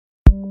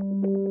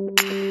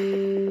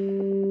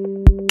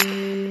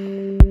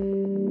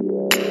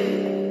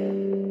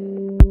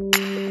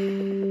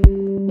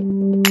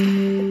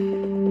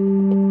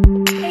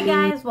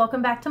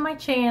welcome back to my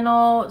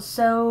channel.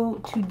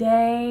 So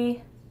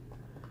today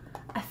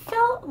I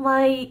felt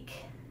like,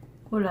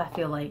 what did I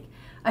feel like?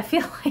 I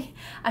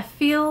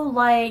feel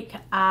like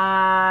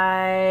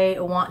I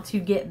want to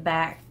get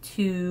back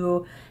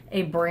to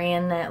a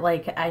brand that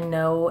like I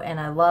know and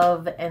I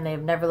love and they've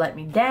never let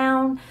me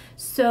down.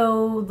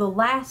 So the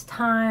last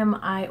time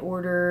when I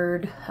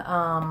ordered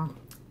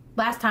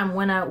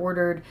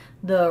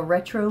the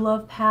Retro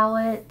Love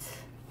palette,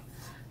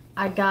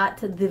 I got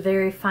the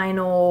very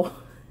final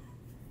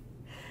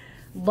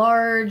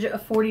large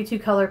 42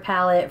 color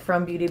palette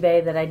from Beauty Bay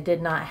that I did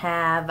not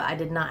have. I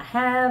did not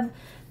have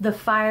the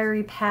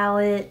fiery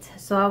palette,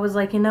 so I was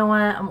like, you know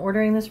what, I'm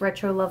ordering this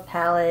Retro Love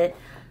palette.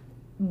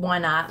 Why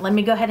not? Let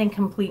me go ahead and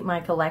complete my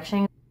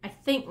collection. I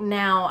think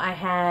now I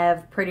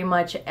have pretty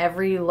much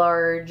every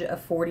large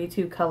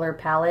 42 color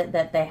palette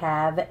that they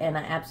have, and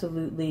I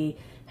absolutely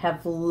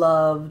have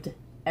loved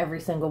every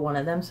single one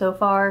of them so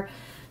far.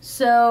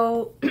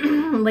 So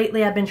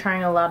lately I've been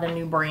trying a lot of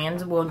new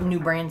brands, well, new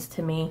brands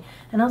to me,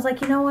 and I was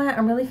like, you know what,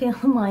 I'm really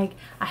feeling like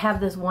I have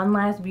this one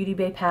last Beauty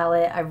Bay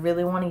palette. I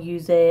really want to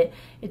use it.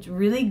 It's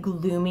really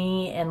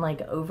gloomy and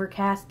like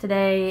overcast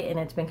today, and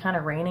it's been kind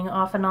of raining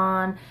off and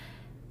on,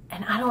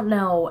 and I don't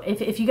know,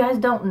 if you guys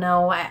don't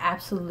know, I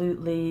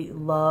absolutely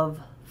love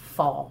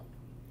fall.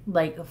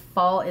 Like,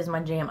 fall is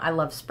my jam. I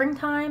love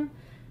springtime,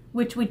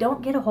 which we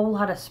don't get a whole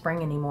lot of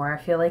spring anymore. I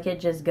feel like it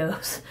just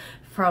goes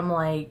from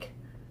like,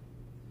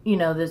 you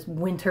know, this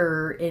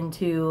winter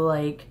into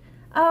like,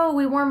 oh,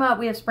 we warm up,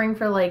 we have spring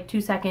for like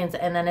 2 seconds,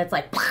 and then it's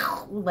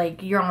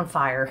like you're on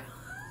fire.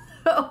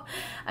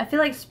 I feel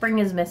like spring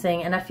is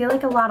missing, and I feel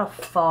like a lot of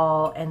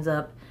fall ends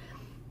up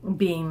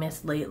being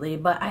missed lately.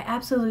 But I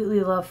absolutely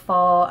love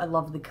fall. I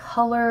love the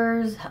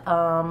colors.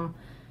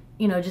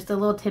 You know, just a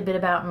little tidbit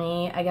about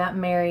me. I got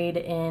married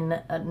in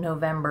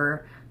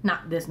November.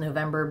 Not this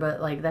November, but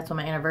like that's when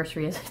my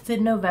anniversary is. It's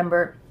in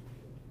November.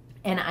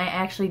 And I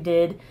actually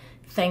did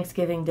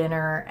Thanksgiving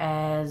dinner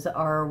as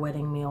our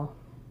wedding meal,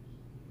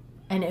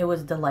 and it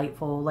was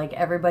delightful. Like,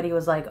 everybody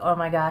was like, oh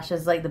my gosh,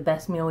 it's like the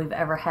best meal we've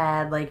ever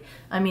had. Like,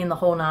 I mean, the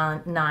whole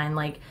nine,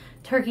 like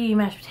turkey,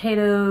 mashed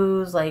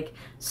potatoes, like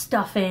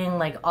stuffing,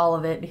 like all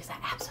of it, because I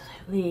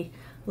absolutely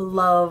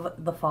love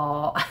the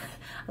fall.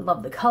 I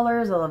love the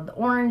colors, I love the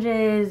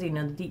oranges, you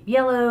know, the deep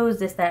yellows,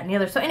 this, that, and the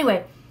other. So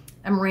anyway,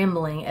 I'm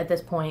rambling at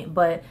this point,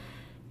 but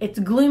it's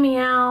gloomy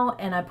out,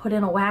 and I put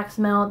in a wax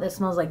melt that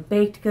smells like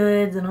baked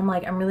goods, and I'm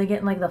like, I'm really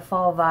getting like the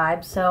fall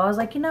vibe. So I was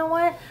like, you know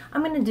what,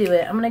 I'm gonna do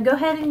it. I'm gonna go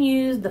ahead and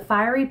use the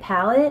fiery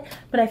palette,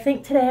 but I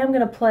think today I'm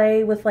gonna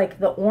play with like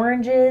the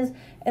oranges,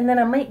 and then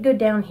I might go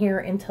down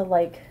here into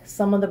like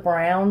some of the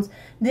browns.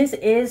 This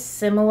is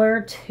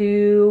similar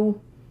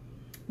to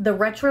the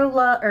Retro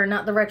Love, or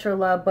not the Retro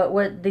Love, but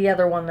what the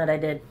other one that I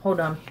did. Hold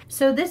on.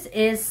 So this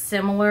is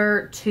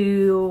similar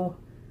to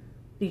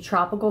the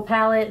tropical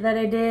palette that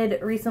I did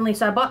recently.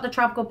 So I bought the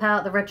tropical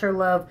palette, the Retro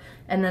Love,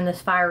 and then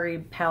this fiery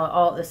palette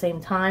all at the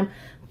same time.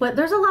 But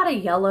there's a lot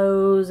of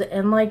yellows,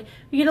 and like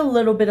you get a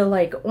little bit of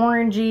like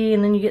orangey,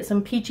 and then you get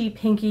some peachy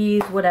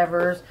pinkies,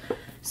 whatevers.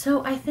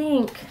 So I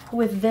think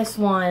with this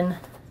one,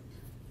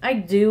 I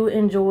do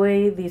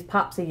enjoy these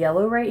pops of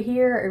yellow right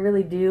here. I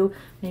really do.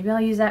 Maybe I'll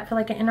use that for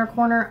like an inner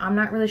corner. I'm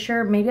not really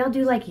sure. Maybe I'll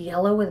do like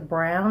yellow with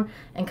brown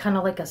and kind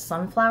of like a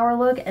sunflower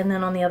look, and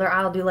then on the other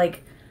eye I'll do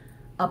like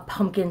a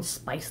pumpkin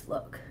spice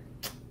look.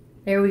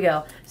 There we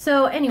go.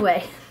 So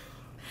anyway,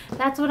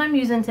 that's what I'm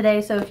using today.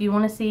 So if you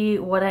want to see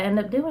what I end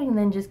up doing,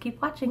 then just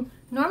keep watching.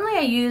 Normally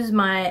I use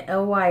my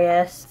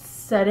LYS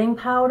setting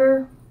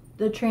powder,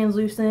 the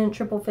translucent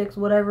triple fix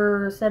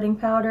whatever setting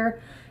powder,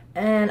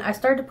 and I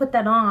started to put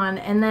that on,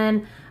 and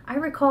then I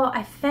recall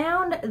I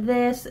found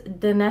this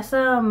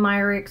Danessa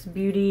Myricks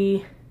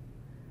Beauty,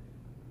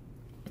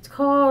 it's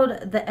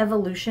called the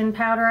Evolution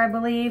powder, I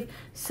believe.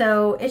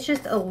 So it's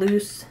just a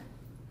loose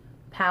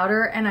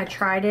powder, and I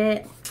tried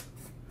it.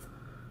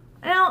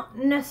 I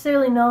don't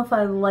necessarily know if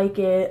I like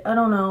it. I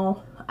don't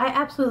know. I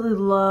absolutely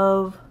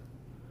love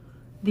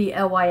the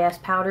LYS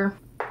powder.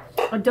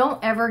 I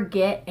don't ever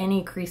get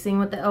any creasing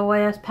with the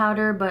LYS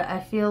powder, but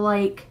I feel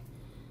like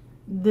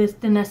this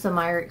Danessa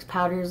Myricks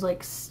powder is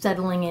like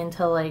settling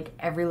into like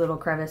every little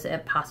crevice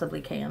it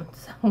possibly can.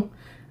 So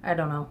I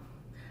don't know.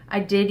 I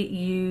did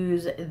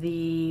use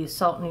the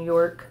Salt New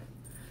York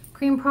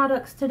cream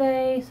products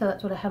today, so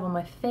that's what I have on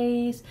my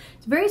face.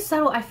 It's very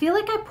subtle. I feel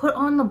like I put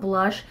on the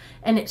blush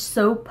and it's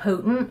so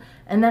potent,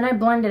 and then I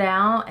blend it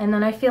out, and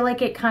then I feel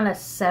like it kind of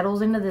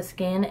settles into the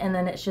skin, and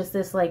then it's just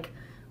this like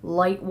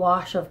light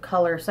wash of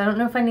color. So I don't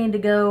know if I need to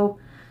go,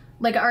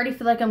 like, I already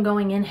feel like I'm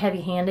going in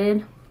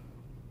heavy-handed,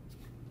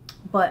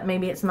 but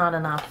maybe it's not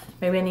enough.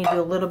 Maybe I need to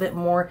do a little bit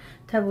more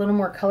to have a little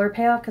more color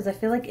payoff, because I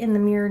feel like in the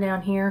mirror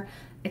down here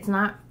it's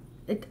not,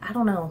 I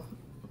don't know,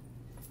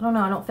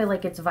 I don't feel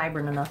like it's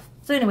vibrant enough.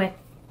 So anyway,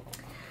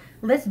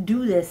 let's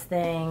do this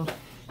thing.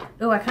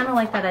 Oh, I kind of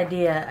like that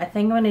idea. I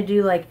think I'm going to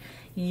do like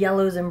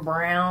yellows and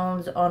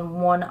browns on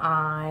one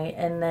eye,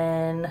 and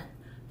then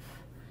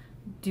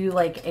do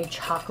like a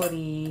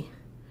chocolatey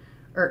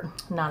or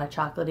not a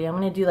chocolatey. I'm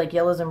gonna do like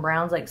yellows and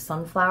browns, like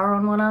sunflower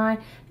on one eye,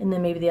 and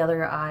then maybe the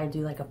other eye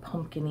do like a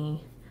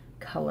pumpkin-y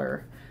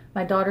color.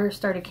 My daughter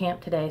started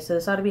camp today, so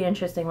this ought to be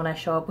interesting when I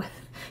show up with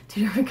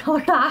 2 different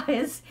colored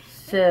eyes.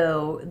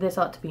 So this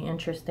ought to be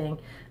interesting.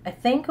 I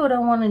think what I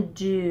want to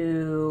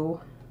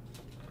do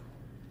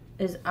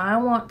is I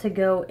want to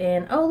go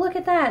in, oh look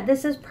at that,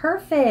 this is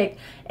perfect.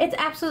 It's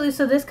absolutely,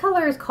 so this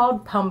color is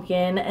called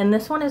pumpkin and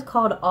this one is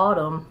called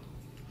autumn.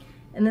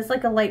 And this is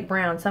like a light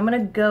brown, so I'm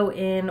gonna go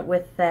in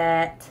with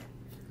that,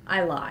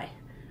 I lie.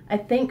 I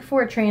think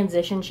for a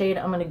transition shade,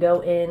 I'm gonna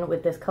go in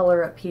with this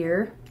color up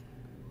here.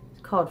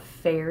 It's called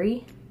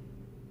Fairy.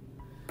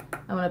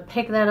 I'm gonna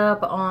pick that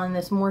up on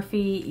this Morphe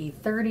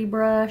E30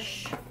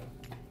 brush.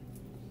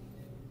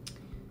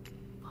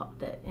 Pop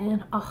that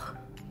in, oh.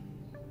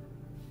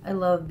 I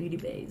love Beauty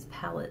Bay's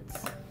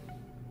palettes.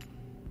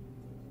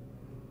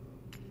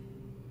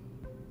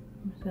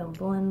 I'm just gonna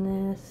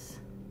blend this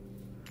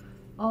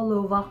all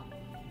over.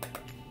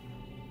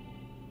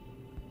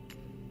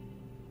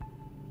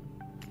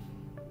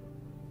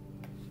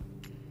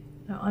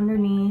 Now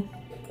underneath,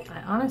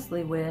 I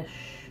honestly wish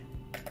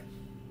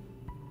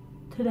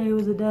today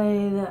was a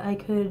day that I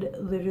could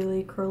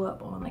literally curl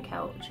up on the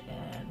couch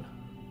and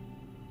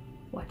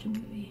watch a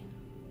movie.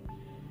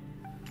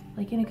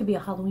 Like, and it could be a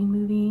Halloween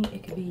movie,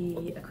 it could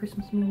be a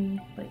Christmas movie,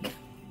 like.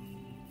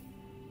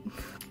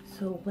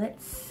 So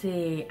let's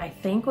see, I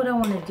think what I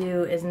want to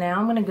do is now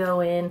I'm going to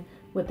go in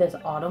with this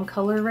autumn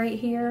color right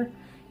here.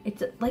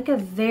 It's like a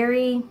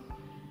very,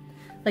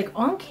 like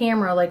on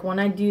camera, like when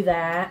I do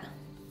that,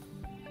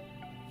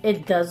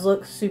 it does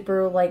look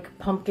super like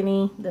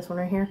pumpkin-y, this one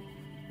right here,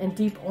 and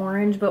deep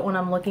orange, but when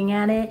I'm looking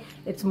at it,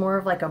 it's more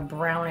of like a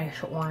brownish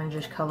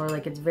orangish color,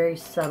 like it's very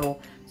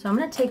subtle. So I'm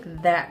going to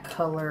take that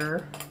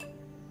color,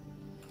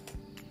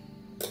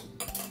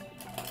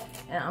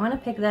 and I'm going to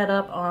pick that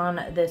up on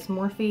this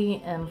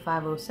Morphe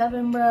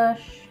M507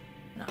 brush.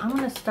 And I'm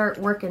going to start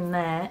working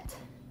that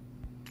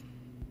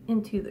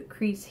into the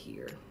crease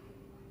here.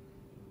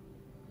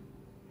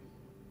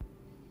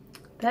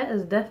 That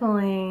is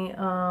definitely,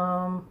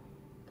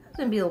 that's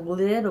going to be a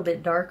little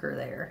bit darker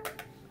there.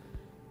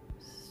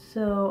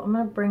 So I'm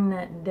going to bring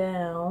that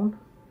down.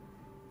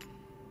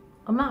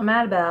 I'm not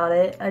mad about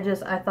it. I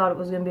thought it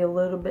was going to be a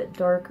little bit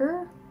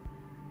darker.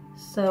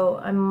 So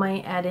I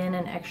might add in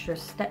an extra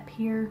step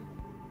here.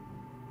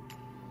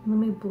 Let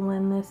me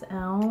blend this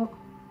out.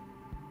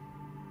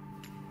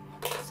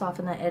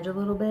 Soften that edge a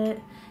little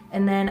bit.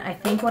 And then I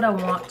think what I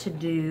want to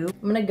do,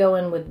 I'm going to go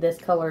in with this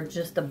color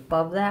just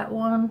above that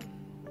one.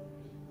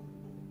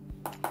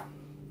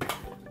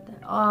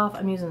 That off.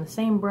 I'm using the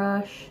same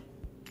brush.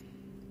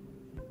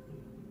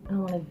 I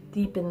want to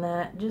deepen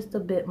that just a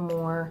bit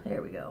more.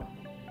 There we go.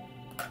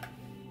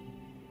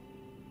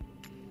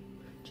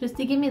 Just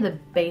to give me the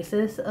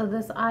basis of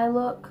this eye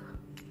look.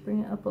 Bring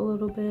it up a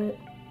little bit.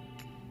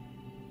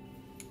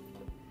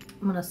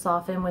 I'm going to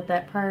soften with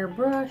that prior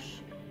brush.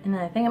 And then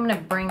I think I'm going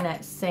to bring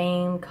that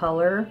same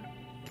color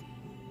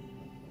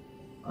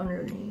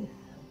underneath.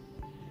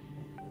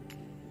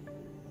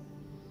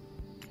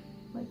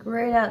 Like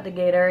right out the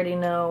gate, I already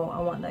know I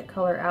want that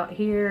color out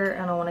here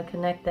and I want to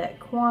connect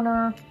that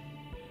corner.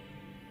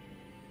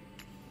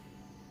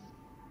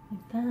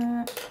 Like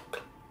that.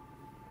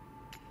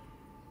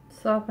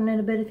 Soften it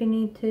a bit if you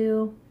need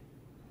to.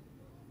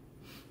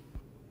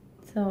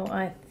 So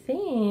I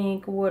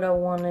think what I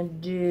want to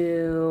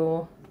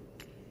do,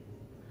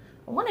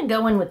 I want to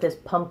go in with this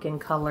pumpkin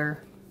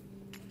color.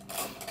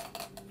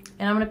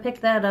 And I'm going to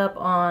pick that up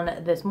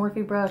on this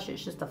Morphe brush.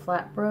 It's just a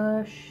flat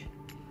brush.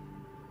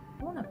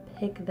 I want to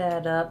pick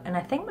that up and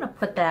I think I'm going to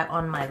put that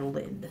on my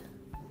lid.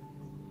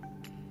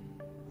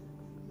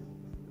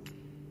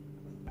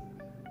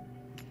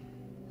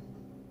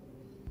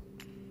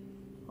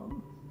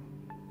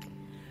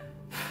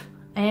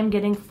 I am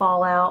getting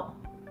fallout.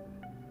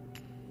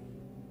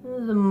 This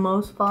is the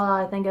most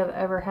fallout I think I've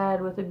ever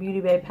had with a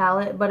Beauty Bay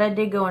palette, but I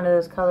did go into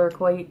this color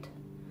quite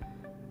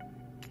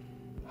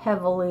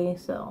heavily,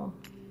 so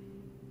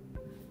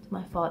it's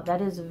my fault.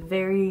 That is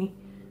very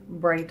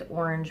bright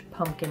orange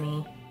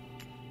pumpkin-y.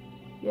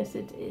 Yes,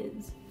 it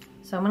is.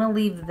 So I'm gonna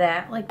leave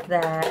that like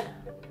that.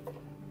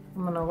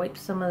 I'm gonna wipe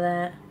some of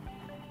that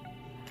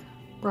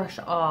brush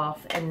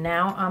off, and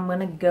now I'm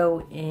gonna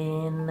go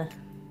in.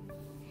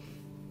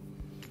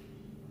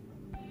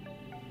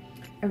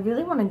 I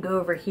really want to go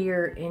over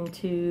here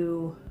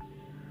into,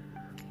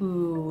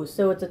 ooh,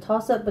 so it's a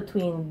toss-up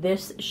between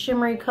this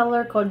shimmery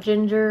color called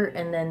Ginger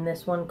and then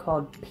this one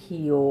called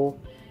Peel.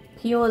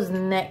 Peel is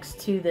next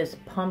to this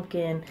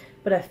pumpkin,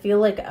 but I feel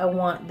like I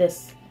want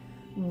this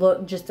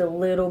look just a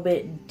little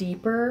bit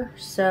deeper.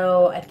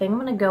 So I think I'm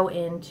going to go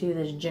into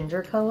this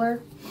Ginger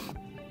color.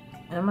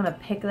 And I'm going to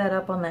pick that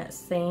up on that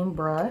same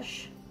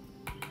brush.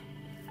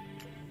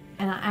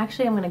 And I'm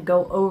going to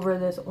go over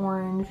this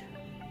orange.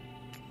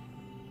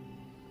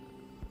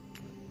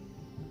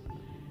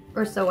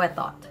 Or so I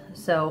thought.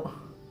 So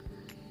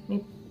let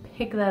me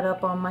pick that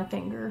up on my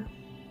finger.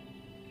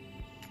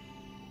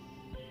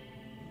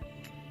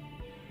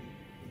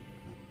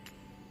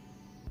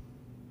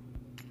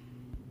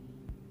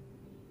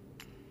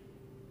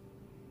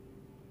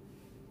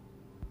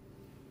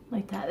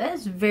 Like that. That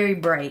is very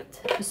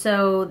bright.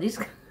 So these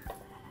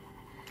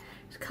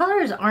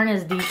colors aren't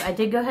as deep. I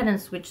did go ahead and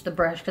switch the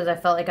brush because I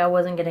felt like I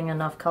wasn't getting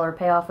enough color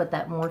payoff with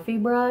that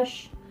Morphe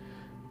brush.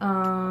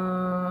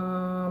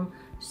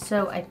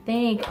 So I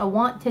think I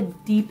want to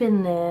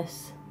deepen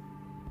this.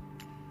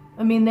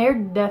 I mean, they're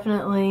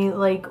definitely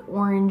like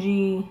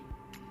orangey,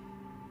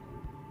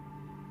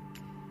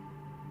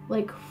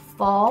 like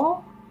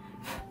fall,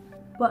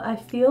 but I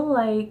feel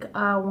like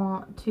I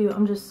want to,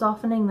 I'm just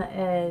softening the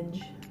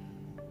edge.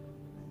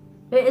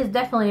 It is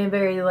definitely a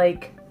very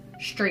like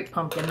straight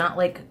pumpkin, not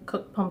like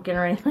cooked pumpkin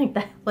or anything like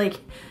that. Like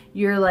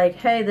you're like,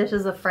 hey, this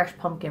is a fresh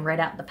pumpkin right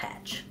out the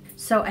patch.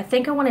 So I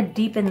think I want to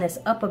deepen this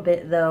up a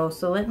bit though.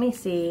 So let me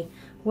see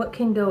what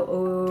can go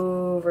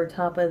over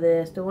top of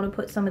this. Do I want to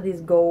put some of these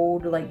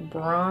gold like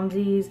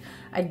bronzies?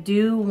 I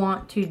do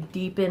want to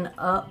deepen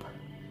up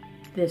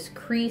this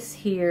crease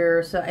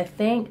here. So I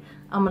think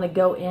I'm going to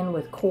go in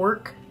with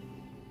cork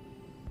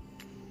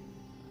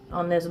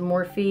on this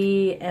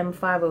Morphe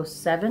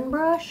M507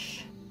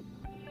 brush.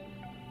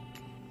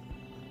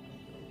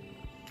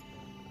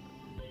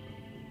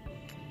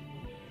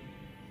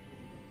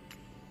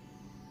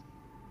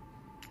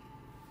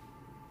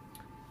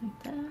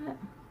 Like that.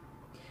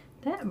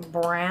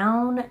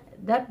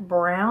 That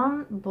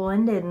brown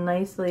blended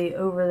nicely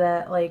over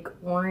that like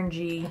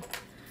orangey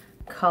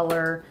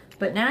color.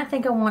 But now I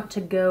think I want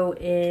to go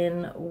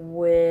in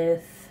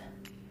with,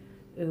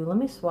 ooh, let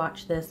me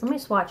swatch this. Let me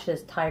swatch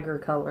this tiger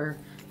color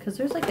because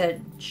there's like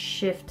a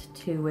shift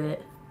to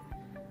it.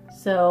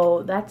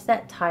 So that's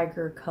that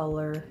tiger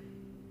color.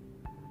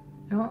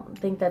 I don't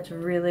think that's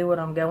really what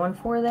I'm going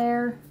for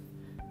there.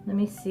 Let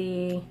me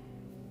see.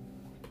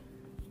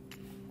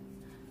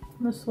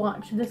 I'm gonna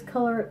swatch this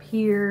color up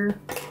here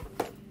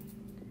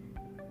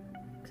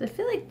because I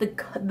feel like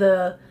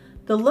the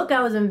look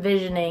I was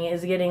envisioning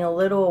is getting a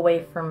little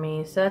away from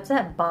me. So that's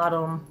that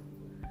bottom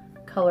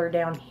color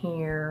down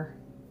here.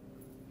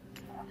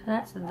 So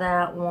that's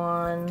that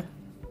one.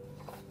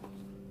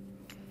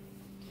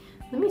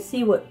 Let me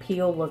see what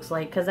peel looks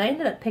like because I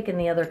ended up picking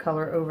the other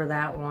color over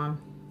that one.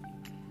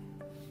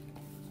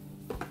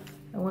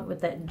 I went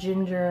with that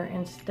ginger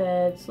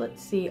instead. So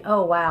let's see.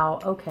 Oh wow,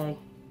 okay.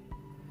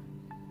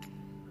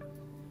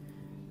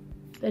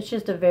 That's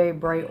just a very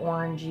bright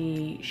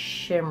orangey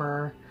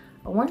shimmer.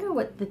 I wonder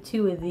what the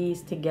two of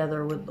these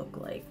together would look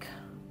like.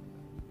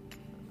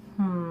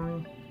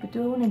 But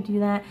do I want to do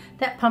that?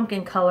 That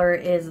pumpkin color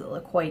is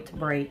quite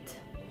bright.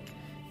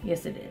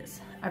 Yes, it is.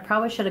 I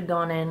probably should have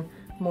gone in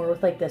more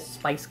with like this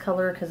spice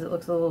color because it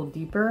looks a little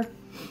deeper.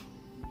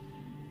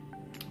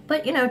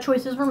 But you know,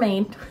 choices were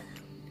made.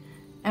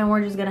 And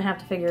we're just going to have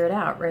to figure it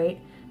out,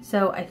 right?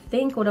 So I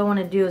think what I want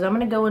to do is I'm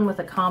going to go in with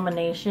a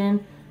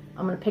combination.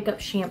 I'm going to pick up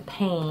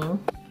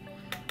champagne.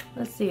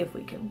 Let's see if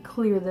we can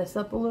clear this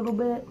up a little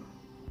bit.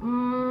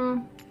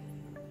 I'm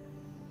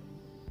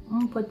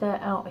going to put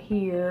that out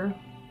here.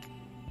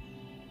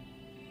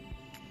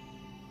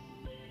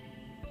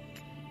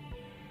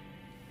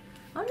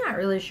 I'm not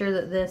really sure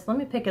that this, let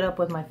me pick it up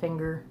with my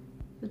finger.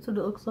 That's what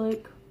it looks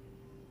like.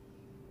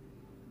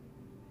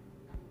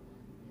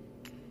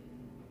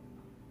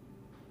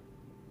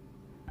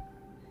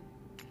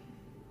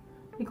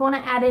 You want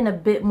to add in a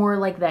bit more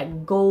like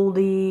that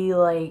goldy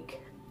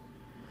like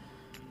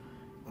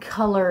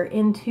color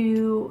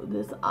into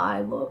this eye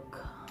look.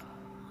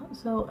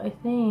 So I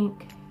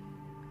think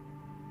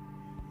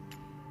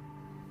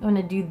I'm going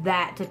to do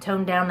that to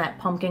tone down that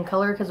pumpkin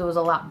color because it was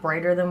a lot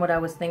brighter than what I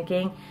was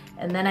thinking.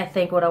 And then I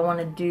think what I want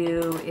to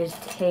do is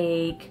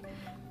take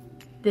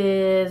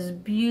this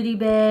Beauty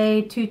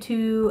Bay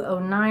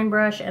 2209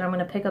 brush and I'm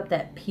going to pick up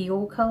that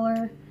peel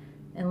color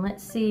and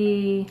let's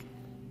see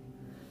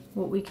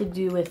what we could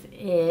do with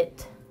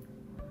it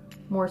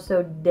more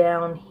so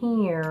down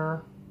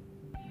here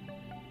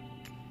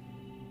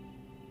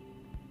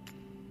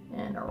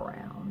and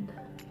around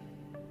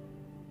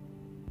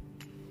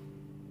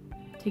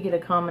to get a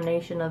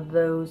combination of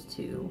those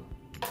two.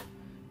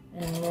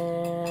 And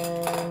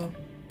then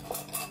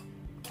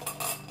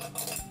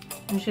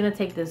I'm just gonna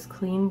take this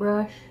clean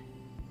brush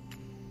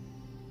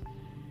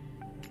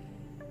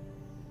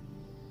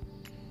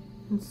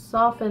and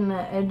soften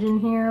the edge in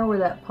here where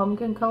that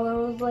pumpkin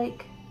color was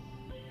like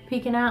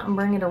peeking out and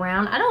bring it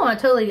around. I don't want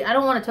to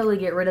totally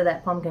get rid of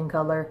that pumpkin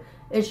color.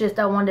 It's just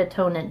I wanted to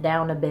tone it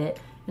down a bit.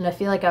 And I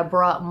feel like I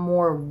brought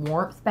more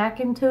warmth back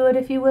into it,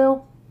 if you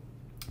will,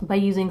 by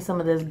using some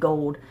of this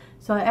gold.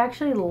 So I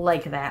actually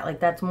like that.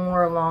 Like that's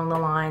more along the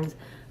lines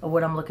of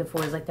what I'm looking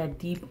for is like that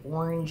deep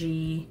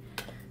orangey,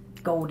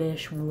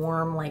 goldish,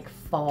 warm, like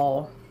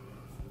fall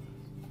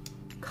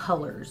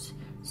colors.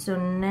 So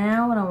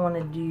now what I want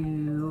to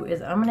do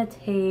is I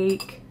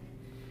think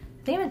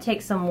I'm going to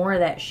take some more of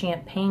that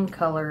champagne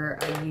color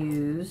I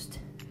used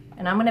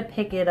and I'm going to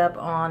pick it up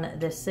on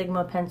this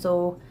Sigma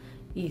pencil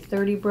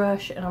E30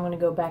 brush and I'm going to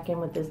go back in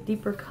with this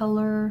deeper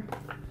color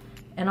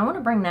and I want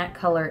to bring that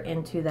color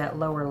into that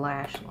lower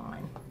lash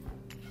line.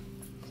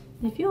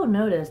 If you'll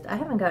notice, I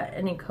haven't got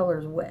any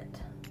colors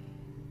wet.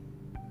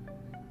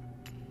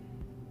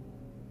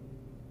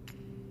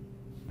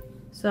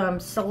 So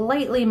I'm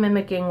slightly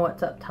mimicking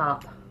what's up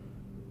top.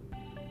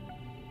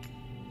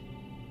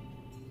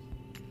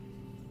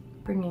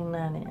 Bringing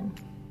that in.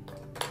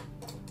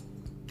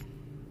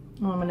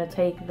 I'm going to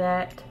take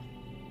that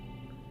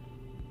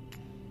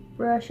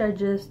brush I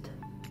just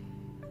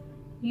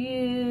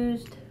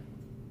used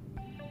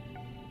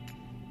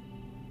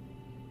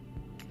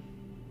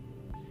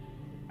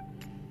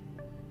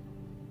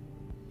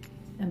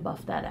and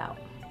buff that out.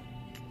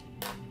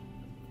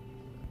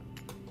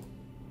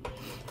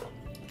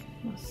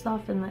 I'll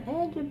soften the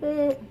edge a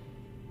bit.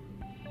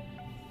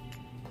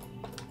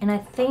 And I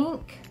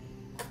think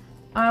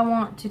I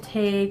want to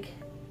take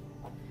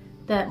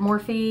that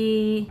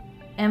Morphe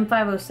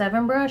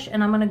M507 brush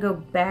and I'm going to go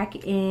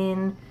back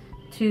in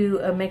to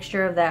a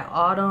mixture of that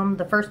autumn,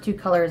 the first two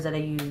colors that I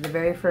used, the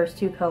very first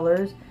two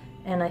colors,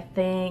 and I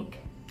think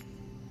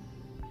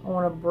I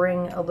want to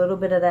bring a little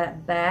bit of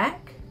that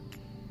back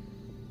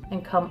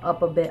and come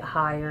up a bit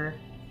higher.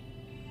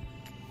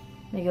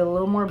 Make it a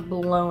little more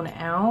blown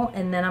out,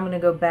 and then I'm going to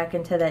go back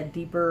into that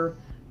deeper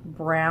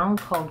brown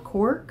called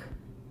Cork,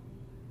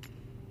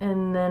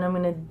 and then I'm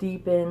going to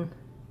deepen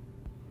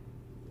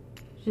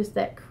just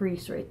that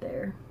crease right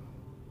there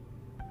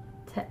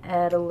to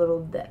add a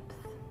little depth.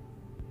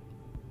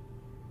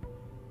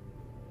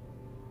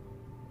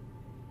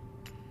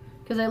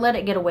 Because I let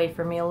it get away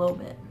from me a little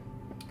bit.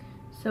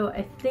 So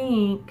I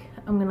think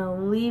I'm going to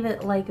leave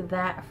it like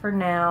that for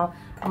now.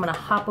 I'm going to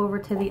hop over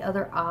to the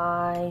other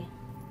eye.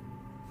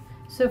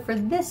 So for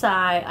this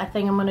eye, I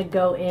think I'm going to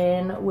go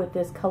in with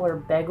this color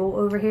Bagel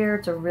over here.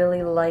 It's a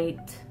really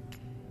light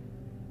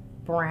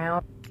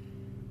brown.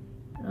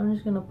 I'm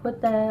just going to put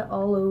that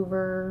all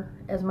over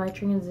as my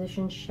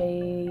transition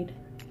shade.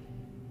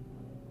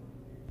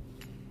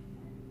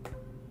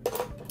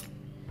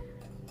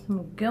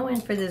 I'm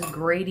going for this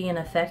gradient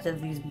effect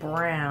of these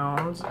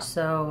browns.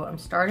 So I'm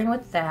starting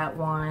with that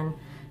one.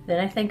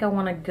 Then I think I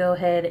want to go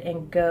ahead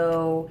and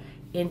go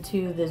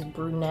into this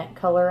brunette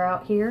color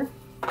out here.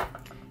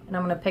 And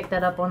I'm going to pick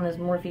that up on this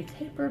Morphe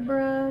taper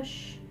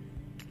brush.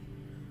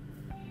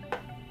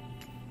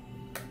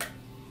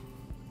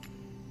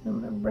 I'm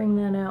going to bring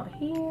that out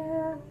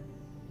here.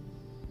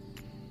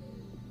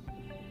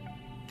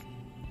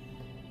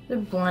 They're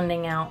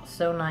blending out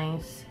so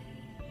nice.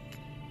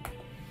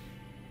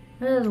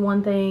 That is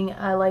one thing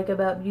I like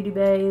about Beauty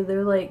Bay.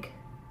 They're like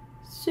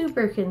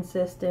super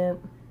consistent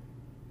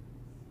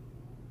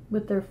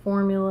with their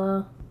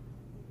formula.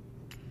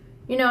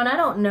 You know, and I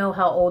don't know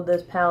how old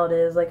this palette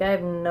is. Like, I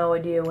have no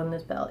idea when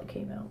this palette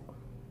came out.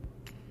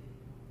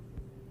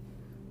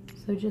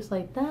 So just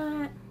like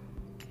that.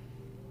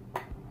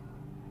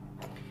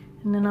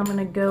 And then I'm going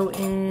to go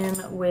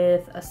in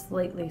with a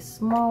slightly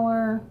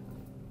smaller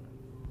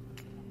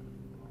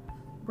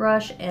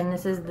brush, and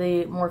this is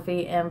the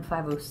Morphe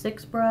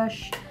M506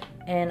 brush,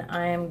 and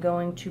I am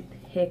going to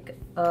pick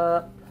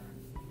up,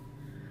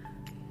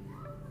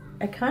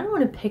 I kind of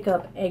want to pick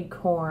up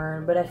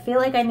Acorn, but I feel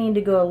like I need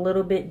to go a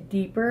little bit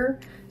deeper,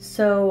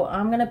 so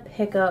I'm going to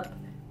pick up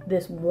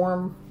this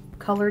warm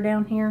color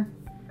down here.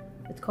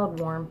 It's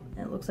called Warm,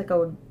 and it looks like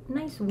a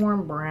nice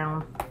warm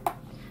brown,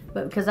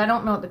 but because I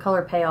don't know what the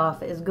color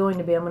payoff is going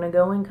to be, I'm going to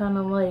go in kind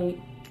of light.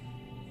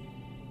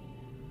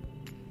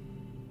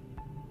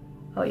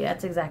 Oh yeah,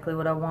 that's exactly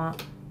what I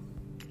want.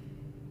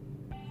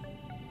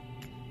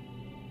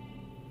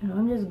 And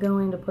I'm just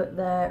going to put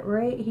that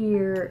right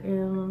here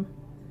in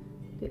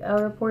the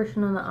outer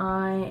portion of the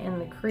eye and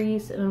the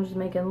crease, and I'm just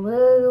making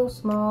little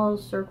small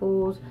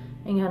circles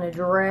and kind of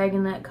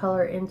dragging that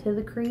color into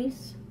the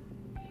crease.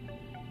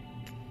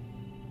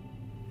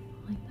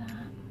 Like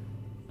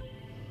that.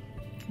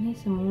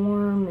 Nice and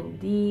warm and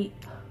deep.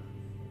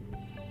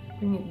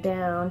 Bring it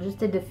down just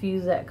to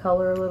diffuse that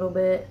color a little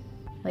bit,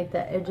 like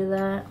that edge of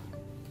that.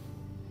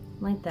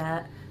 Like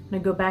that. I'm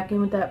going to go back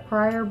in with that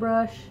prior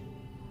brush.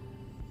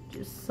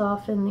 Just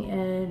soften the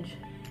edge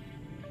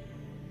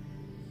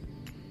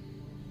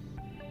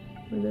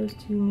where those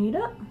two meet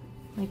up.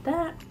 Like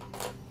that.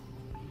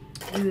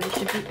 Ooh, this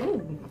should be,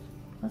 ooh,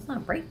 let's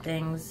not break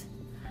things.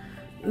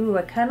 Ooh,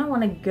 I kind of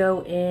want to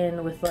go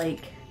in with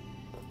like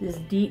this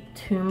deep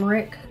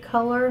turmeric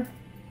color.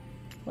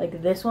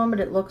 Like this one, but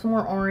it looks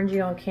more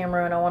orangey on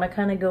camera, and I want to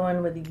kind of go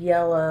in with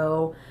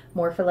yellow,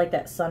 more for like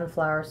that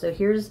sunflower. So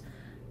here's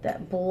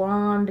that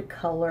blonde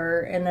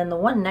color, and then the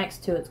one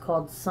next to it's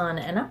called Sun,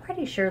 and I'm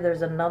pretty sure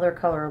there's another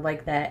color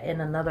like that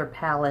in another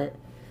palette.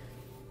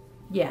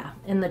 Yeah,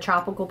 in the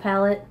tropical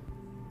palette,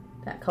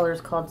 that color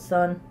is called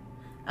Sun.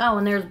 Oh,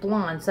 and there's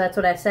blonde, so that's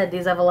what I said.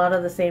 These have a lot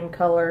of the same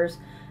colors.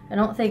 I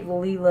don't think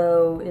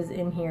Lilo is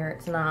in here,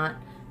 it's not.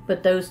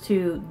 But those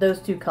two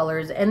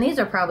colors, and these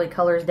are probably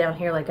colors down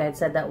here, like I had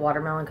said, that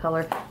watermelon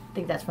color. I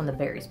think that's from the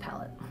Berries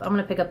palette. I'm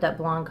gonna pick up that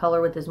blonde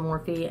color with this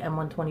Morphe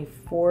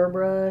M124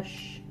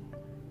 brush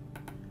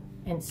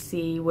and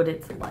see what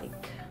it's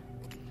like.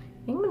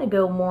 I think I'm gonna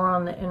go more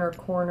on the inner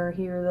corner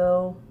here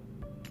though.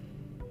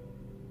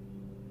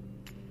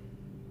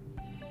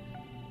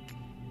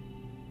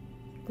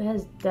 That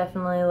is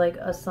definitely like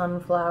a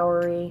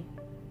sunflowery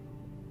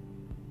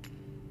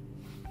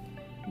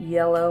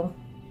yellow.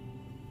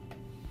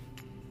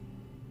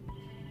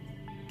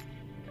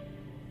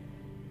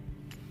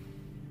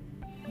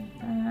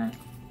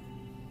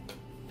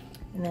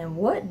 And then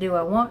what do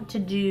I want to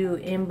do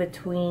in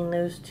between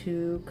those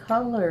two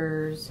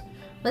colors?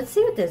 Let's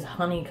see what this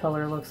honey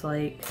color looks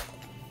like.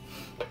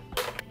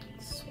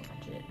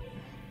 Swatch it.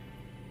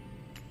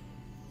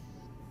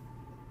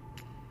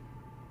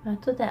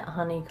 That's what that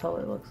honey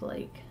color looks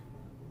like.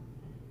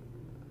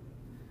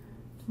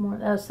 More,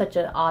 that was such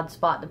an odd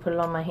spot to put it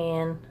on my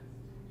hand.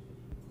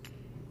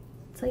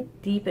 It's like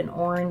deep and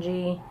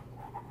orangey.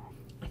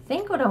 I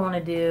think what I want to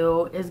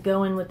do is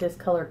go in with this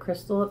color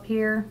crystal up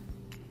here.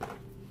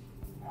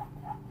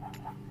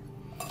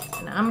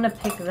 And I'm going to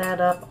pick that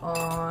up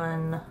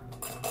on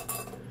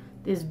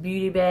this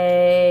Beauty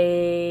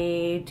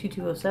Bay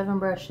 2207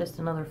 brush, just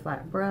another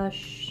flat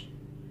brush.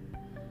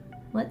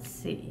 Let's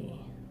see.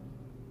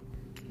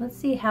 Let's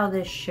see how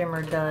this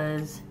shimmer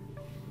does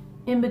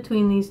in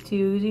between these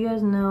two. As you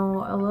guys know,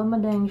 I love my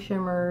dang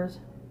shimmers.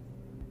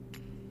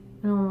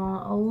 And I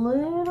want a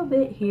little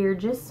bit here,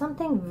 just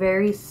something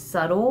very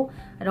subtle.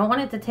 I don't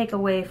want it to take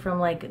away from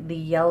like the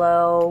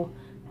yellow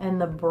and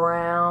the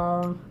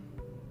brown.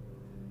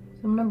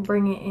 So I'm gonna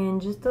bring it in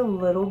just a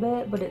little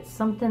bit, but it's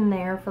something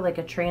there for like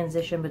a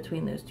transition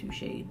between those two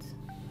shades.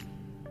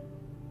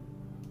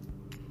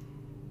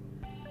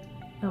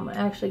 I'm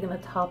actually gonna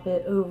top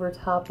it over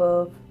top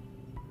of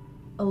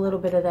a little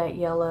bit of that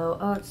yellow.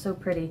 Oh, it's so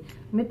pretty.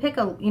 Let me pick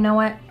a, you know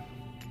what?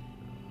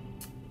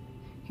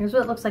 Here's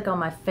what it looks like on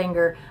my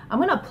finger. I'm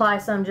gonna apply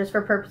some just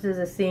for purposes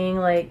of seeing,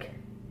 like,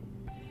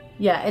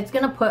 yeah, it's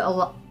gonna put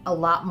a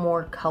lot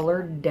more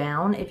color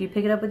down if you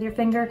pick it up with your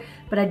finger,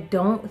 but I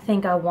don't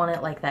think I want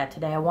it like that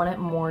today. I want it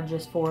more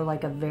just for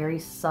like a very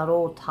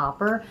subtle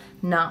topper,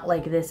 not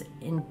like this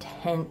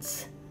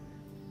intense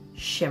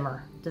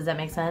shimmer. Does that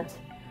make sense?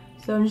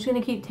 So I'm just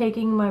gonna keep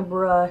taking my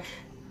brush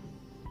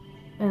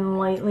and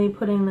lightly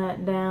putting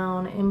that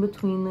down in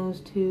between those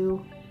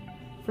two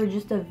for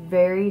just a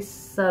very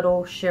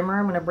subtle shimmer.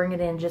 I'm gonna bring it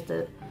in just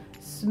a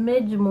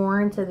smidge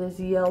more into this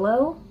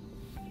yellow,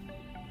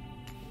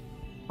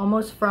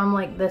 almost from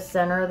like the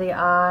center of the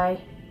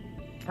eye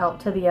out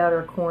to the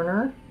outer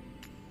corner,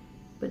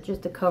 but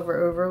just to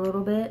cover over a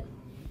little bit.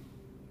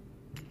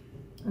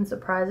 And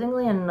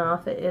surprisingly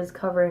enough, it is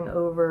covering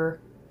over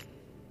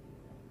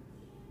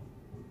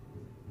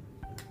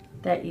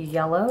that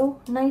yellow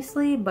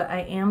nicely, but I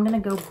am gonna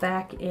go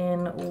back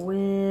in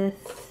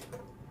with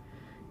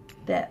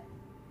that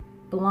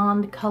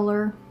blonde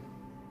color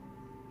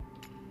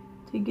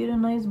to get a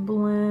nice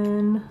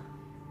blend.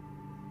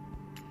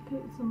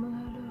 Get some of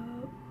that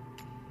up.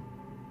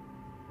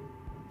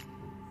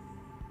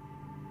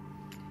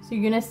 So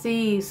you're gonna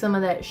see some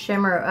of that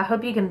shimmer. I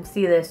hope you can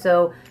see this.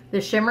 So the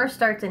shimmer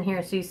starts in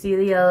here, so you see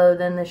the yellow,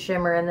 then the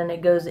shimmer, and then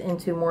it goes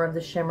into more of the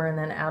shimmer and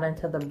then out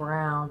into the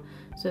brown.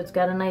 So it's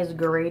got a nice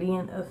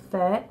gradient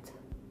effect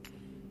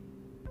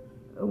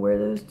where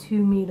those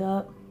two meet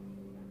up.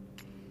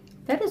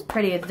 That is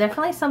pretty. It's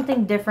definitely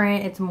something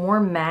different. It's more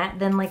matte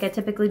than like I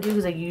typically do,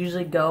 because I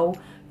usually go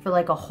for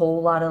like a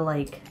whole lot of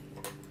like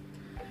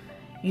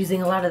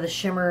using a lot of the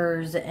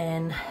shimmers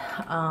and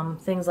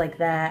things like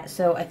that.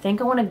 So I think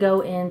I want to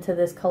go into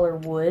this color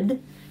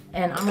Wood,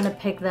 and I'm going to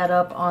pick that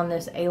up on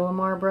this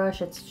Alamar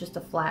brush. It's just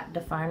a flat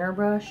definer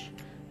brush.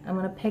 I'm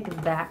going to pick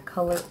that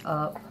color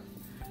up.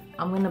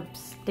 I'm going to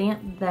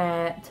stamp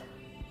that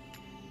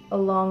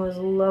along this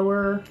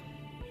lower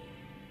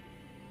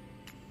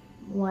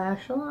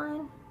lash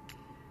line,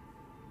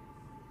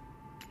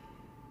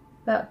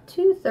 about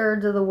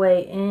 2/3 of the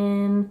way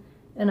in,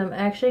 and I'm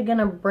actually going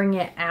to bring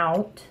it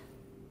out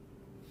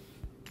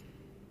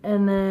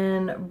and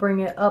then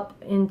bring it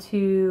up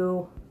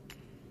into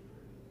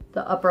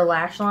the upper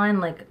lash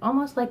line, like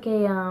almost like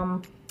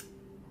a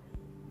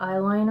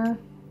eyeliner,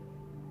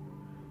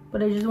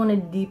 but I just want to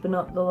deepen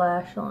up the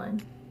lash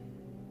line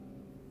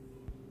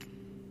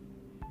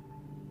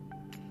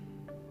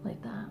like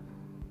that.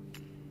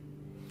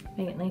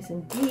 Make it nice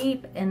and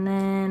deep, and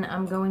then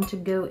I'm going to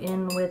go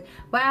in with,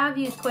 wow, I've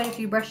used quite a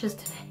few brushes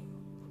today.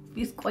 I've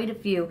used quite a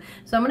few.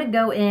 So I'm going to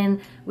go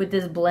in with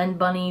this Blend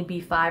Bunny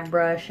B5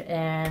 brush,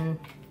 and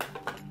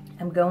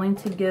I'm going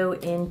to go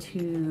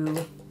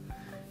into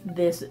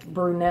this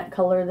brunette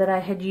color that I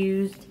had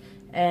used,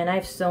 and I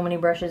have so many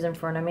brushes in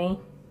front of me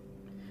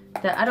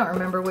that I don't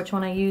remember which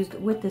one I used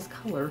with this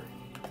color.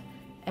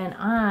 And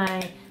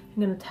I'm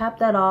going to tap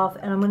that off,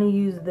 and I'm going to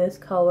use this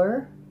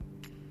color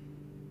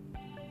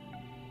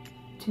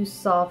to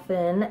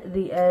soften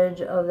the edge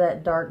of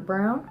that dark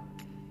brown,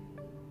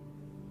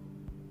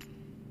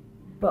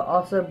 but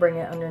also bring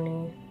it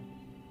underneath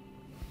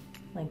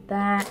like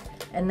that.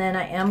 And then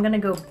I am gonna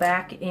go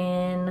back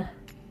in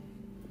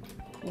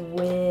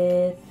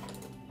with,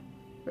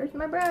 where's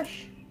my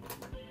brush?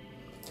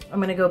 I'm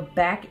gonna go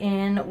back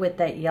in with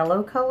that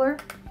yellow color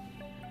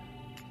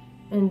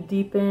and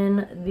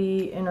deepen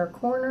the inner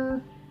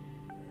corner,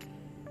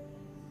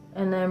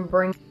 and then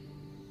bring,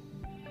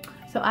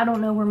 so I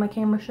don't know where my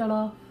camera shut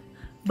off,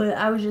 but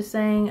I was just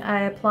saying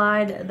I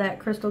applied that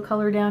crystal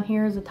color down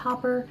here as a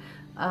topper.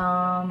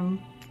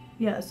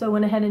 Yeah, so I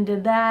went ahead and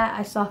did that.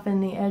 I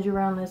softened the edge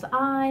around this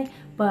eye,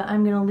 but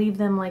I'm gonna leave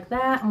them like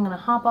that. I'm gonna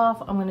hop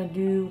off. I'm gonna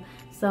do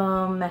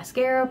some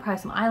mascara,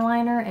 probably some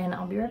eyeliner, and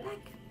I'll be right back.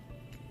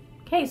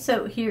 Okay,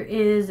 so here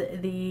is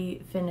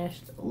the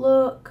finished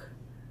look.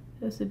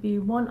 This would be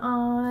one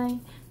eye,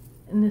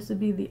 and this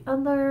would be the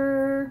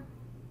other.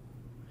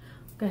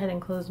 Go ahead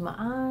and close my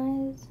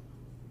eyes.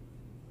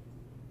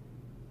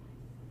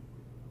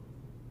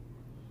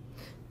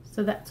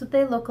 So that's what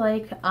they look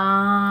like.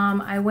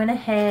 I went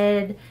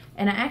ahead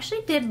and I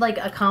actually did like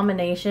a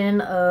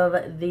combination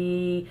of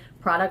the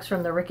products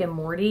from the Rick and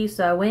Morty.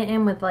 So I went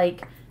in with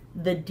like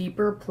the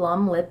deeper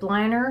plum lip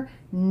liner,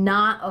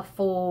 not a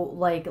full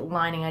like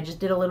lining. I just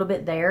did a little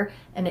bit there,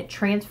 and it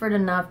transferred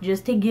enough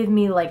just to give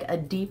me like a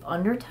deep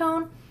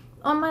undertone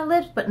on my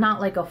lips, but not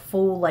like a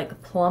full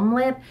like plum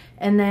lip.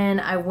 And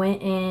then I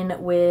went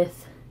in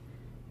with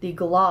the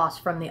gloss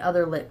from the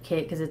other lip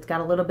kit because it's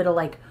got a little bit of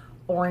like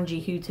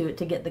orangey hue to it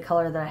to get the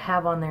color that I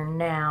have on there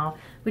now,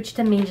 which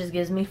to me just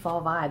gives me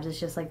fall vibes. It's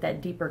just like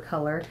that deeper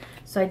color.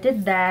 So I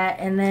did that,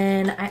 and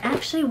then I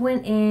actually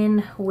went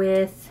in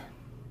with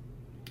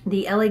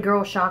the LA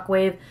Girl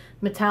Shockwave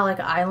metallic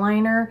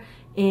eyeliner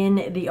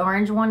in the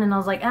orange one, and I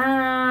was like,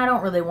 I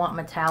don't really want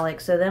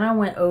metallic. So then I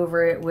went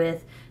over it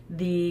with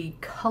the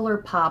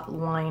ColourPop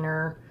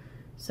liner.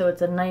 So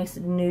it's a nice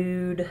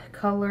nude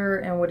color,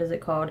 and what is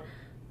it called?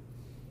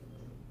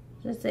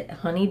 Just say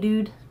Honey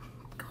Dude.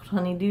 Called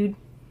Honey Dude.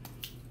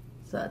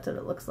 So that's what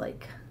it looks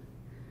like.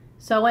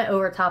 So I went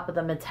over top of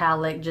the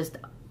metallic, just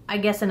I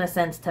guess in a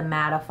sense to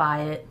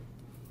mattify it,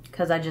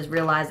 because I just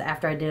realized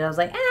after I did it, I was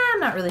like, I'm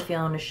not really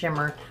feeling a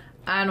shimmer.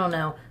 I don't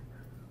know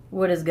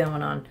what is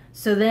going on.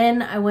 So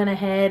then I went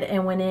ahead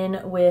and went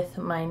in with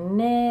my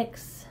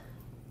NYX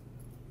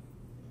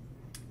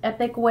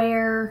Epic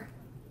Wear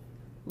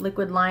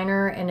liquid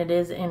liner, and it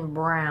is in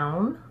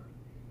brown.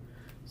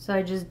 So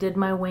I just did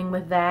my wing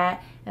with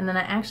that, and then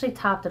I actually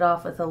topped it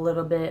off with a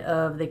little bit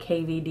of the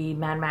KVD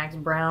Mad Max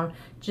Brown,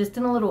 just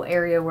in a little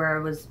area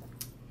where I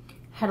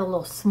had a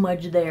little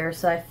smudge there.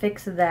 So I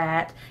fixed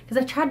that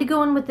because I tried to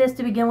go in with this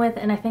to begin with,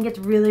 and I think it's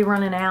really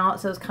running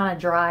out, so it's kind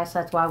of dry. So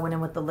that's why I went in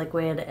with the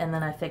liquid, and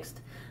then I fixed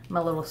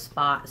my little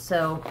spot.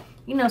 So,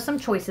 you know, some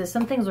choices,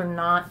 some things are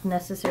not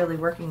necessarily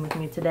working with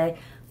me today,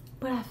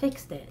 but I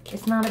fixed it.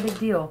 It's not a big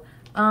deal.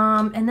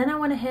 And then I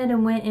went ahead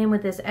and went in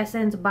with this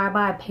Essence Bye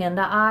Bye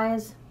Panda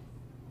Eyes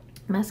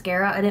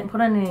mascara. I didn't put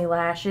on any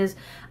lashes.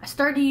 I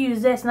started to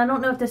use this, and I don't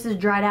know if this is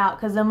dried out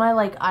because then my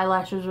like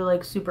eyelashes were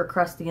like super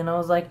crusty, and I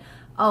was like,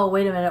 oh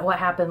wait a minute, what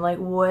happened? Like,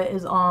 what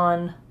is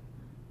on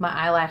my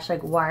eyelash?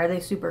 Like, why are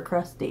they super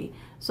crusty?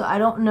 So I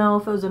don't know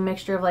if it was a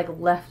mixture of like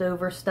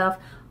leftover stuff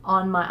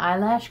on my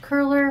eyelash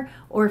curler,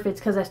 or if it's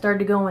because I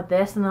started going with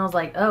this and I was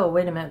like, oh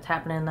wait a minute, what's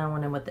happening? And then I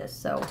went in with this.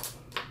 So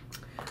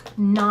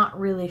not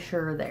really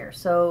sure there.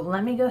 So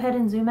let me go ahead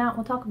and zoom out and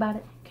we'll talk about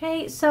it.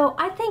 Okay, so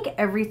I think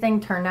everything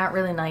turned out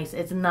really nice.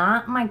 It's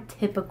not my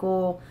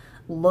typical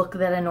look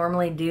that I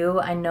normally do.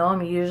 I know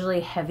I'm usually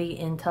heavy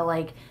into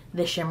like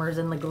the shimmers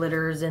and the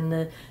glitters and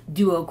the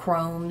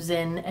duochromes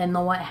and the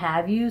what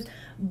have yous,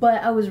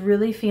 but I was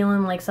really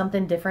feeling like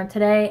something different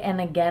today. And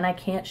again, I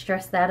can't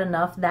stress that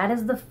enough. That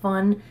is the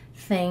fun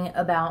thing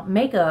about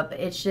makeup.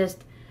 It's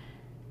just,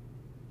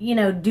 you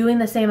know, doing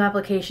the same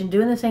application,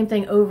 doing the same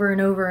thing over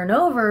and over and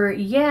over.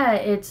 Yeah,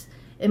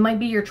 it might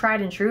be your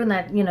tried and true, and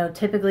that, you know,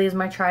 typically is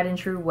my tried and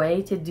true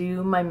way to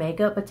do my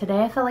makeup. But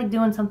today I felt like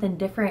doing something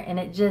different, and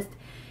it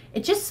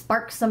just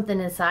sparks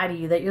something inside of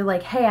you that you're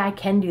like, hey, I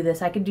can do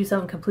this. I could do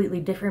something completely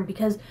different,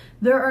 because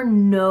there are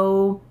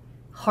no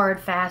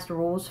hard, fast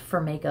rules for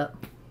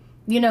makeup.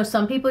 You know,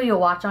 some people you'll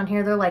watch on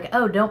here, they're like,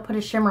 oh, don't put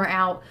a shimmer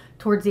out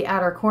towards the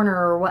outer corner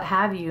or what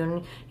have you.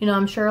 And, you know,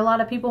 I'm sure a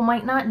lot of people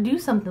might not do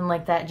something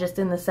like that just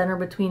in the center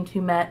between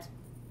two mattes.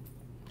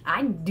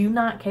 I do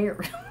not care.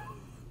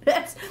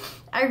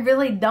 I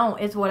really don't.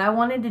 It's what I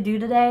wanted to do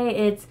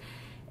today.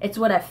 It's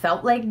what I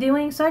felt like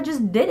doing, so I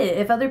just did it.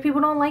 If other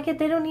people don't like it,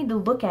 they don't need to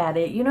look at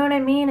it. You know what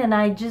I mean? And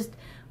I just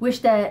wish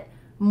that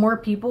more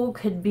people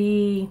could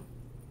be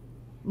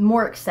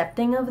more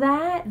accepting of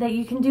that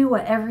you can do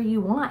whatever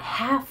you want.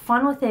 Have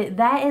fun with it.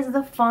 That is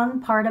the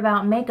fun part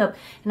about makeup.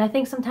 And I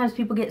think sometimes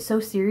people get so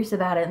serious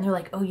about it, and they're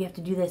like, oh, you have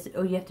to do this.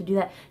 Oh, you have to do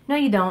that. No,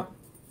 you don't.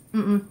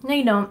 No,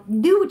 you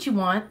don't. Do what you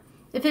want.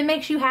 If it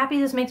makes you happy,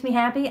 this makes me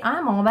happy,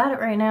 I'm all about it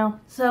right now.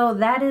 So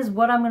that is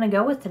what I'm going to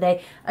go with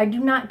today. I do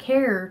not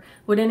care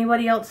what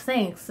anybody else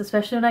thinks,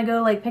 especially when I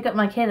go like pick up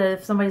my kid.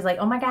 If somebody's like,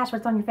 oh my gosh,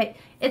 what's on your face?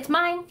 It's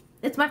mine.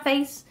 It's my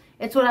face.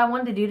 It's what I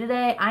wanted to do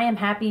today. I am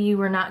happy you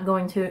were not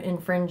going to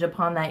infringe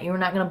upon that. You were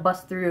not going to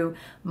bust through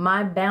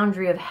my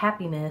boundary of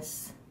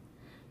happiness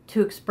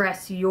to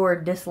express your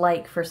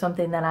dislike for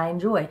something that I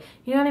enjoy.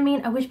 You know what I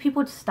mean? I wish people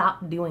would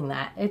stop doing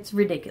that. It's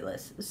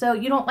ridiculous. So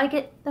you don't like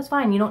it? That's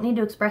fine. You don't need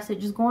to express it.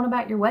 Just go on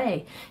about your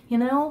way. You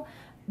know?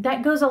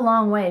 That goes a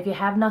long way. If you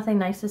have nothing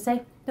nice to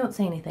say, don't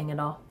say anything at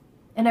all.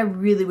 And I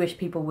really wish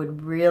people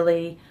would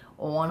really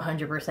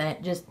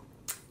 100% just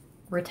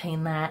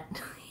retain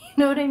that.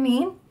 You know what I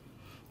mean?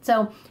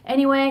 So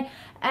anyway,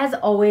 as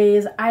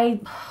always,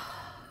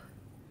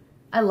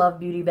 I love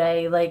Beauty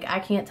Bay. Like, I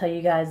can't tell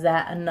you guys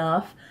that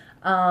enough.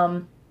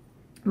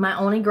 My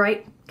only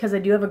gripe, because I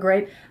do have a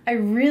gripe, I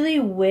really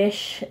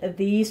wish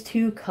these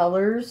two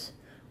colors,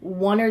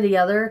 one or the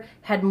other,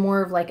 had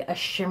more of like a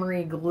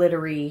shimmery,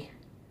 glittery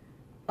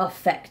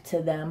effect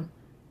to them.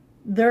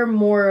 They're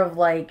more of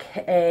like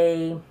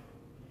a,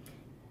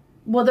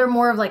 well, they're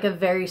more of like a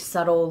very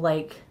subtle,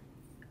 like,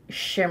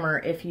 shimmer,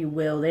 if you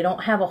will. They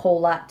don't have a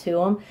whole lot to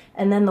them.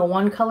 And then the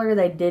one color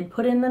they did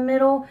put in the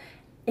middle,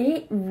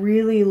 it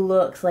really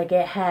looks like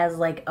it has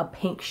like a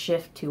pink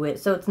shift to it.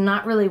 So it's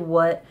not really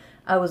what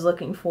I was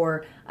looking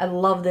for. I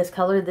love this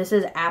color. This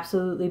is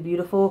absolutely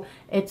beautiful.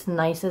 It's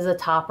nice as a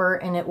topper,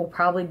 and it will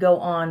probably go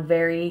on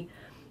very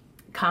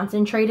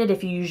concentrated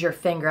if you use your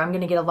finger. I'm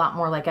going to get a lot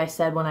more, like I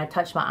said, when I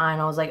touched my eye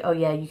and I was like, oh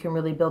yeah, you can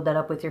really build that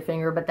up with your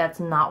finger, but that's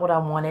not what I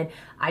wanted.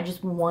 I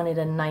just wanted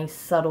a nice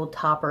subtle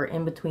topper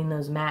in between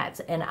those mattes,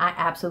 and I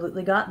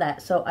absolutely got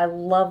that. So I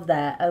love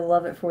that. I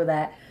love it for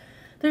that.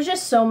 There's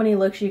just so many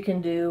looks you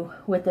can do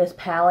with this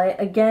palette.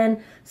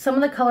 Again, some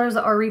of the colors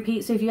are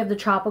repeat. So if you have the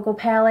tropical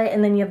palette,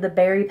 and then you have the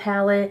berry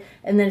palette,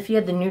 and then if you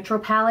have the neutral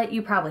palette,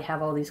 you probably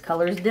have all these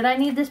colors. Did I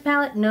need this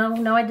palette?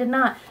 No, I did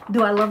not.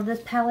 Do I love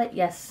this palette?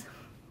 Yes.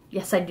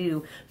 Yes, I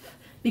do.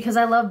 Because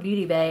I love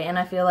Beauty Bay, and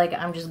I feel like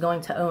I'm just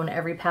going to own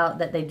every palette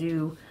that they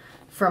do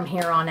from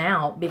here on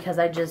out, because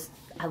I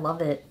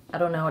love it. I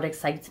don't know, it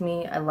excites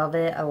me. I love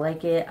it. I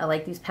like it. I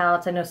like these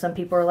palettes. I know some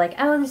people are like,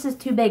 oh, this is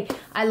too big.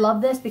 I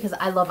love this because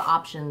I love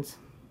options.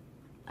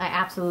 I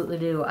absolutely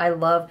do. I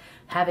love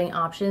having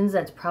options.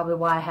 That's probably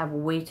why I have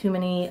way too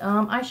many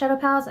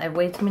eyeshadow palettes. I have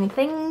way too many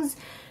things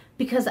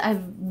because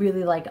I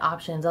really like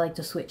options. I like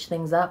to switch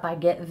things up. I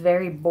get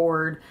very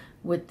bored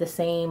with the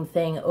same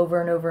thing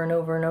over and over and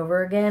over and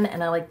over again,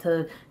 and I like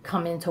to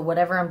come into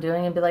whatever I'm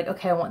doing and be like,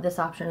 okay, I want this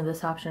option or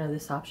this option or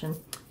this option.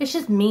 It's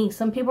just me.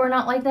 Some people are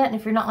not like that, and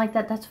if you're not like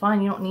that, that's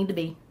fine. You don't need to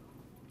be.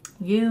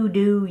 You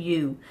do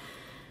you.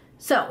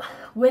 So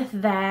with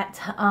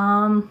that,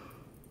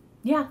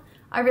 yeah,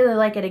 I really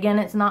like it. Again,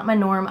 it's not my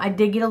norm. I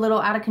did get a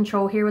little out of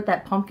control here with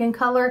that pumpkin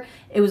color.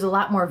 It was a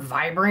lot more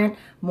vibrant,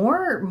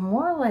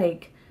 more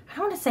like, I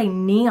don't want to say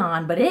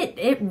neon, but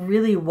it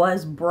really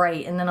was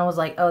bright. And then I was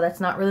like, oh, that's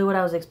not really what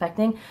I was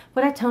expecting.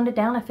 But I toned it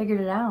down. I figured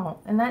it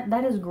out. And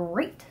that is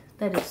great.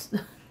 That is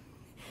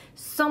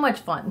so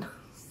much fun.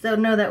 So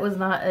no, that was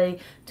not a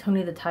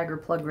Tony the Tiger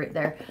plug right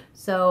there.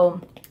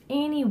 So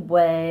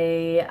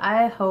anyway,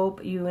 I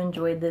hope you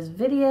enjoyed this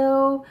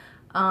video.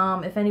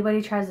 If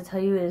anybody tries to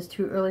tell you it is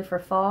too early for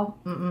fall,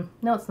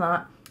 no, it's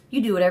not.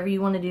 You do whatever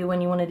you want to do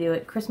when you want to do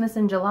it. Christmas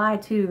in July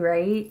too,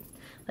 right?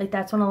 Like,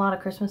 that's when a lot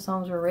of Christmas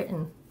songs were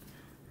written.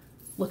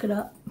 Look it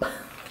up.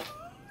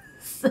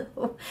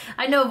 So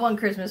I know of one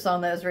Christmas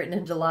song that was written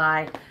in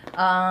July.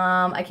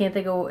 I can't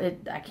think of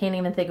it. I can't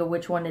even think of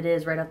which one it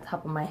is right off the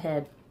top of my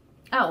head.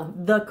 Oh,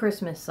 the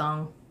Christmas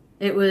song.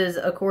 It was,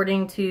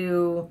 according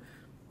to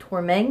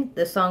Tormeg,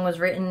 the song was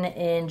written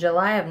in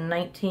July of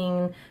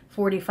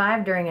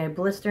 1945 during a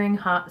blistering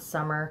hot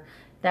summer.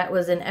 That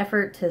was an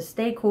effort to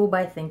stay cool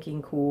by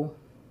thinking cool.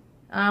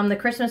 The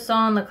Christmas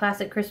song, the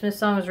classic Christmas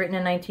song, was written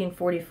in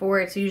 1944.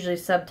 It's usually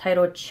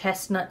subtitled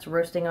Chestnuts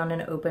Roasting on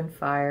an Open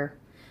Fire.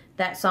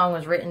 That song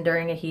was written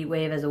during a heat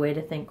wave as a way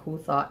to think cool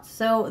thoughts.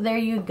 So there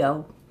you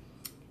go.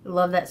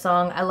 Love that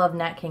song. I love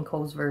Nat King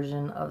Cole's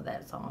version of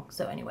that song.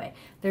 So anyway,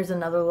 there's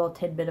another little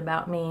tidbit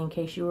about me in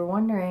case you were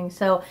wondering.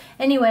 So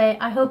anyway,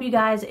 I hope you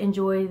guys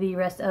enjoy the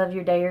rest of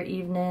your day or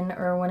evening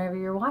or whenever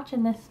you're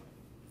watching this.